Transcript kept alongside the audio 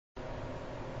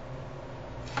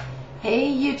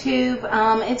Hey YouTube,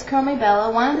 it's Cromie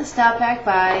Bella. Wanted to stop back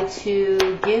by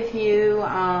to give you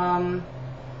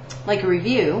like a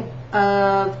review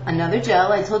of another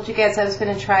gel. I told you guys I was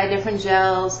going to try different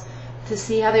gels to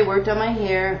see how they worked on my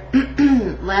hair.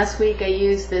 Last week I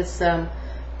used this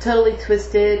Totally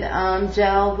Twisted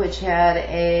gel, which had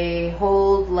a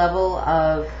hold level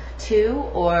of 2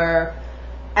 or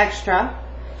extra.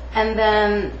 And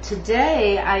then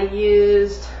today I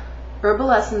used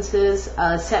Herbal Essence's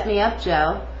Set Me Up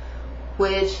gel,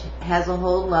 which has a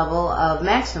hold level of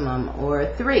maximum or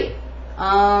 3.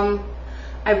 I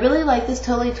really like this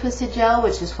Totally Twisted gel,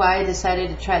 which is why I decided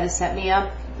to try the Set Me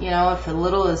Up. You know, if a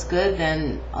little is good,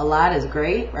 then a lot is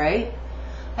great, right?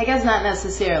 I guess not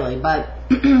necessarily, but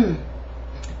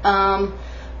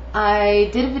I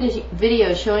did a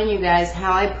video showing you guys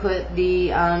how I put the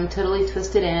Totally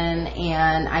Twisted in,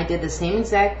 and I did the same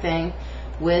exact thing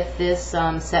with this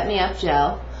Set Me Up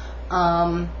gel.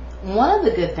 One of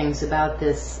the good things about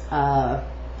this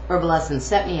Herbal Essence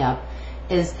Set Me Up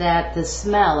is that the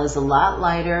smell is a lot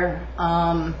lighter.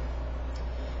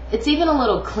 It's even a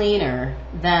little cleaner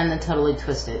than the Totally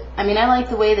Twisted. I mean, I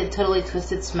like the way that Totally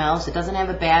Twisted smells. It doesn't have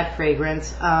a bad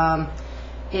fragrance.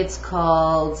 It's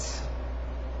called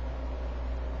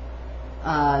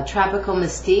Tropical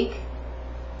Mystique.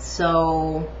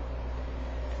 So,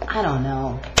 I don't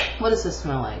know. What does this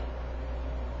smell like?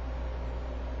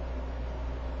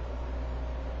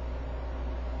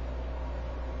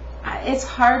 It's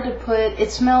hard to put.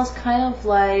 It smells kind of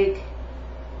like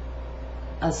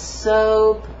a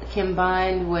soap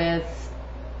combined with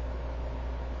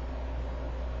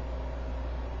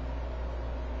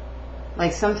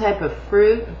like some type of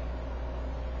fruit.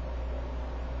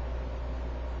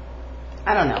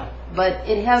 I don't know, but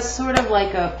it has sort of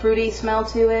like a fruity smell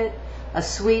to it, a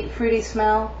sweet fruity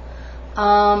smell.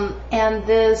 And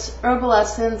this Herbal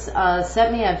Essence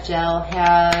Set Me Up gel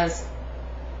has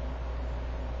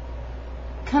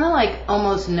kind of like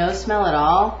almost no smell at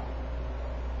all.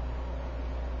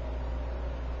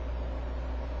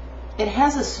 It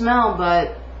has a smell,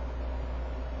 but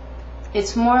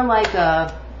it's more like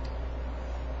a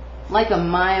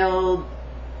mild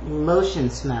lotion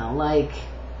smell. Like,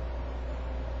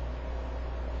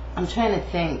 I'm trying to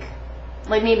think,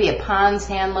 like maybe a Pond's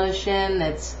hand lotion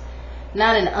that's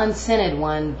not an unscented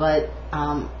one, but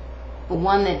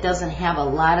one that doesn't have a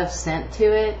lot of scent to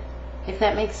it, if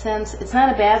that makes sense. It's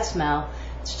not a bad smell.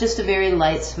 It's just a very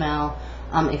light smell.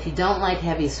 If you don't like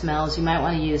heavy smells, you might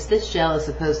want to use this gel as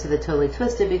opposed to the Totally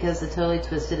Twisted, because the Totally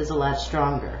Twisted is a lot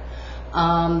stronger.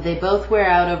 They both wear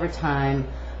out over time,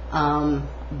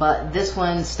 but this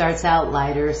one starts out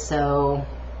lighter, so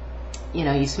you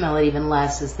know, you smell it even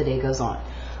less as the day goes on.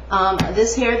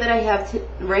 This hair that I have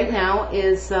right now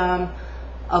is a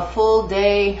full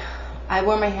day. I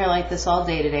wore my hair like this all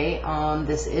day today.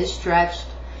 This is stretched.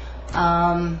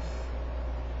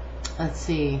 Let's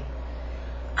see.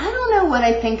 I don't know what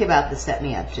I think about the Set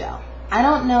Me Up gel. I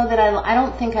don't know that I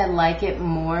don't think I like it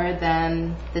more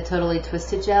than the Totally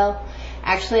Twisted gel.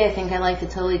 Actually, I think I like the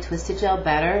Totally Twisted gel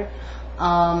better.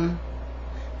 The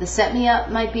Set Me Up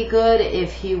might be good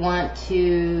if you want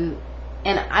to,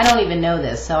 and I don't even know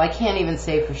this, so I can't even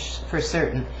say for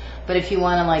certain, but if you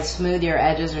want to like smooth your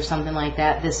edges or something like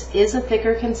that, this is a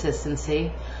thicker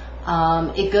consistency.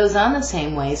 It goes on the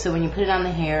same way, so when you put it on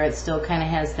the hair, it still kind of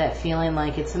has that feeling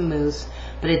like it's a mousse,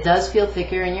 but it does feel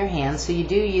thicker in your hands, so you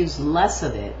do use less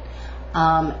of it.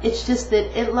 It's just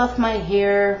that it left my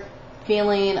hair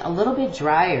feeling a little bit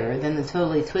drier than the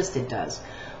Totally Twisted does.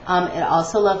 It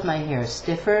also left my hair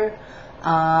stiffer.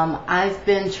 I've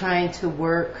been trying to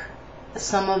work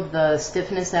some of the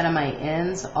stiffness out of my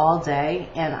ends all day,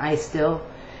 and I still,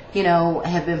 you know,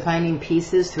 have been finding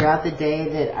pieces throughout the day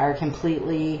that are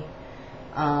completely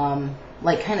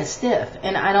like kind of stiff,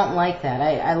 and I don't like that.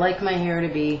 I like my hair to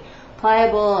be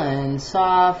pliable and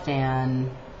soft, and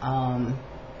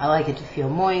I like it to feel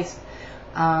moist.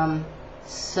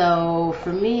 So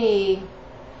for me,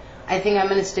 I think I'm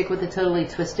going to stick with the Totally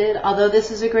Twisted, although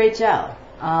this is a great gel.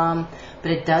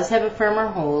 But it does have a firmer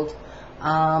hold.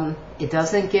 It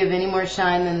doesn't give any more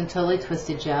shine than the Totally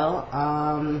Twisted gel.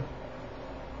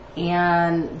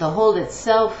 And the hold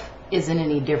itself isn't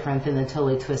any different than the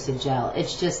Totally Twisted gel.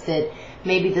 It's just that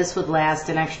maybe this would last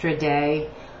an extra day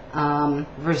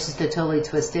versus the Totally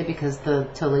Twisted, because the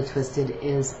Totally Twisted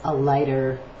is a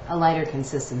lighter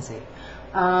consistency.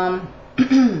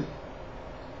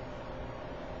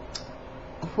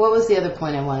 What was the other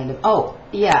point I wanted to... Oh,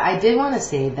 yeah, I did want to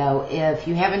say, though, if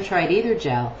you haven't tried either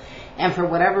gel, and for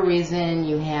whatever reason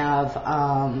you have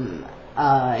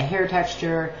a hair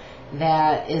texture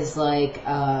that is like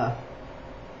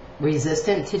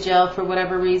resistant to gel for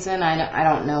whatever reason. I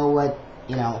don't know what,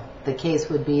 the case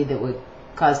would be that would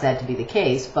cause that to be the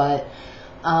case, but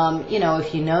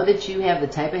if you know that you have the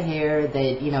type of hair that,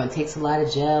 it takes a lot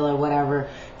of gel or whatever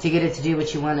to get it to do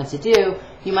what you want it to do,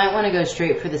 you might want to go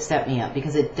straight for the Step Me Up,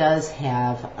 because it does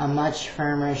have a much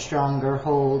firmer, stronger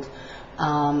hold.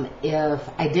 If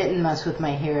I didn't mess with my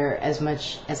hair as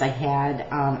much as I had,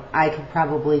 I could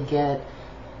probably get,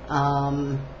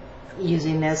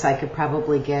 using this, I could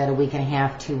probably get a week and a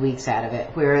half, 2 weeks out of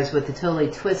it. Whereas with the Totally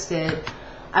Twisted,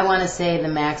 I want to say the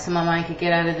maximum I could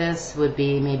get out of this would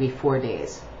be maybe 4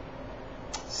 days.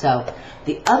 So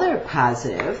the other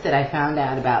positive that I found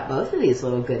out about both of these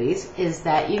little goodies is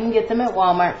that you can get them at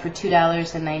Walmart for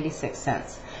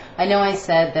 $2.96. I know I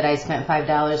said that I spent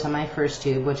 $5 on my first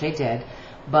tube, which I did,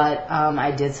 but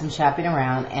I did some shopping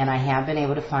around, and I have been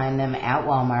able to find them at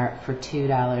Walmart for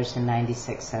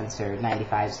 $2.96 or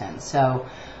 95 cents. So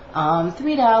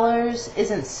 $3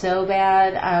 isn't so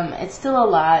bad. It's still a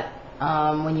lot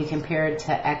when you compare it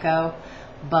to Echo,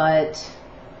 but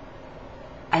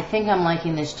I think I'm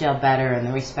liking this gel better in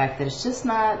the respect that it's just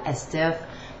not as stiff.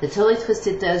 The Totally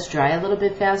Twisted does dry a little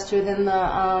bit faster than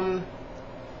the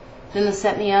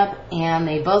Set Me Up, and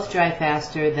they both dry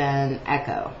faster than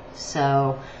Echo.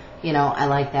 So, I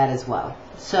like that as well.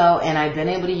 So, and I've been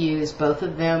able to use both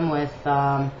of them with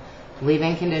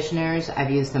leave-in conditioners.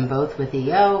 I've used them both with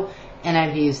EO, and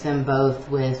I've used them both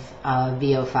with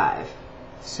VO5.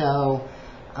 So,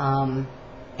 and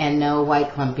no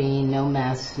white clumping, no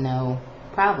mess, no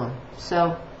problem.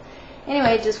 So,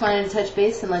 anyway, just wanted to touch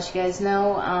base and let you guys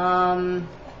know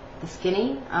the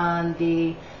Skinny on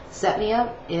the Set Me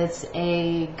Up. It's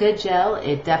a good gel.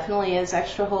 It definitely is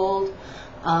extra hold.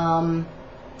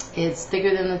 It's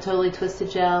thicker than the Totally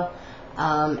Twisted gel.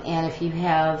 And if you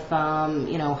have,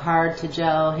 hard to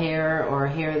gel hair or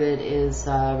hair that is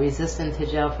resistant to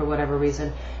gel for whatever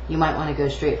reason, you might want to go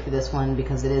straight for this one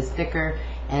because it is thicker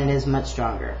and it is much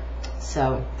stronger.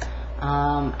 So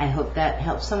I hope that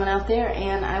helps someone out there,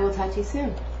 and I will talk to you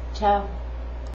soon. Ciao.